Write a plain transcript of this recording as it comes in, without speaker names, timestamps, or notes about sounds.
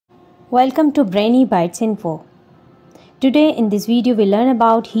Welcome to Brainy Bytes Info. Today in this video we learn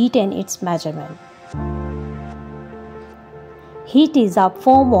about heat and its measurement. Heat is a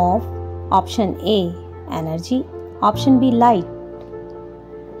form of option A, energy, option B, light.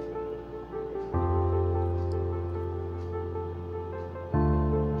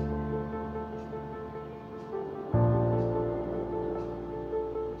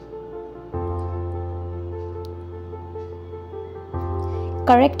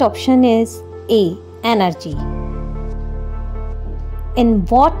 Correct option is A, energy. In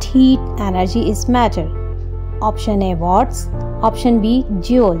what heat energy is measured? Option A, watts, option B,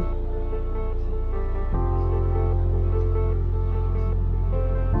 joule.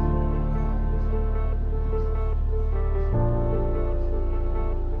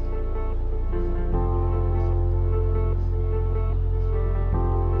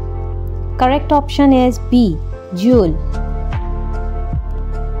 Correct option is B, joule.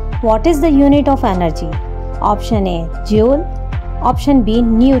 What is the unit of energy? Option A, joule, option B,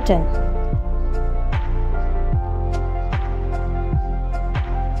 Newton.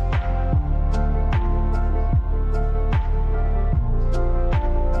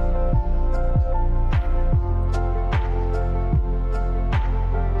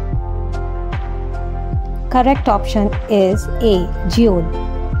 Correct option is A, joule.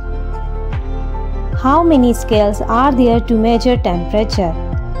 How many scales are there to measure temperature?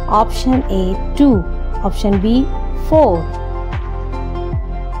 Option A, 2, option B, 4.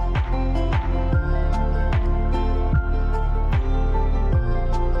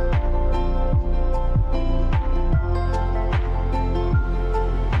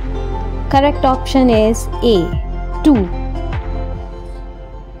 Correct option is A, 2.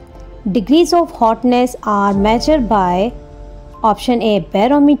 Degrees of hotness are measured by option A,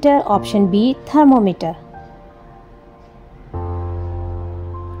 barometer, option B, thermometer.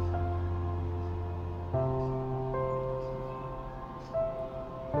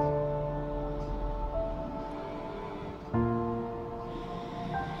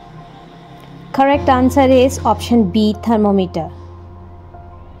 Correct answer is option B, thermometer.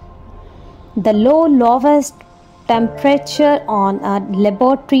 The lowest temperature on a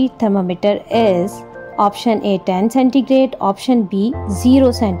laboratory thermometer is option A, 10 centigrade, option B,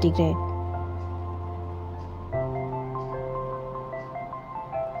 0 centigrade.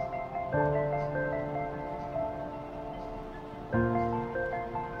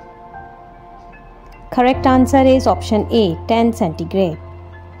 Correct answer is option A, 10 centigrade.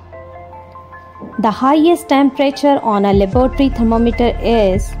 The highest temperature on a laboratory thermometer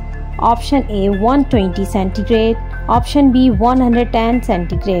is option A, 120 centigrade, option B, 110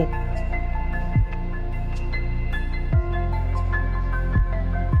 centigrade.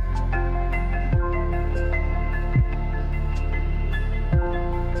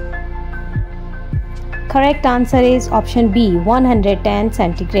 Correct answer is option B, 110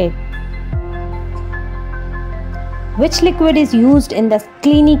 centigrade. Which liquid is used in the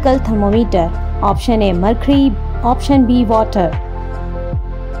clinical thermometer? Option A, mercury, option B, water.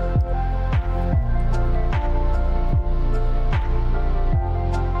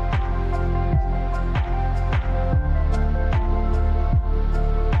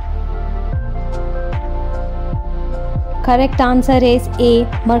 Correct answer is A,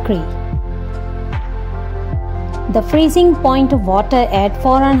 mercury. The freezing point of water at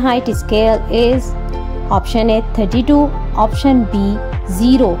Fahrenheit scale is option A, 32, option B,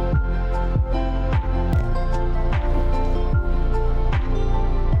 0.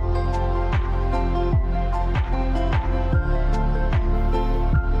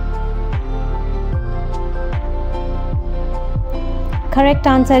 Correct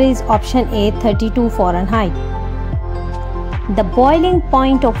answer is option A, 32 Fahrenheit. The boiling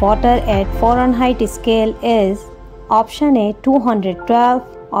point of water at Fahrenheit scale is option A, 212,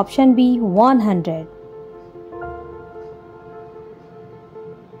 option B, 100.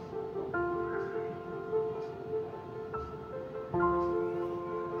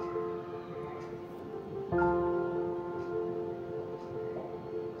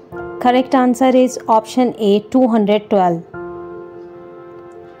 Correct answer is option A, 212.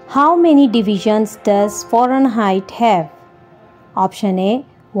 How many divisions does Fahrenheit have? Option A,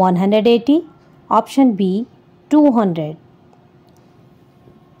 180, option B, 200.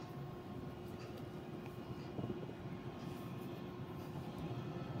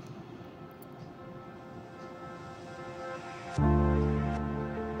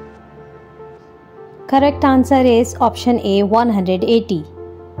 Correct answer is option A, 180.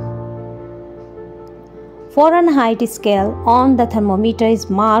 Fahrenheit scale on the thermometer is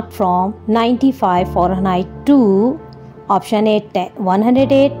marked from 95 Fahrenheit to option A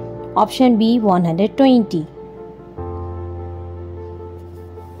 108, Option B 120.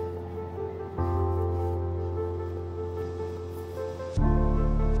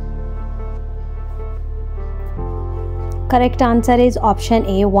 Correct answer is option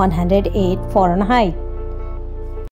A 108 Fahrenheit.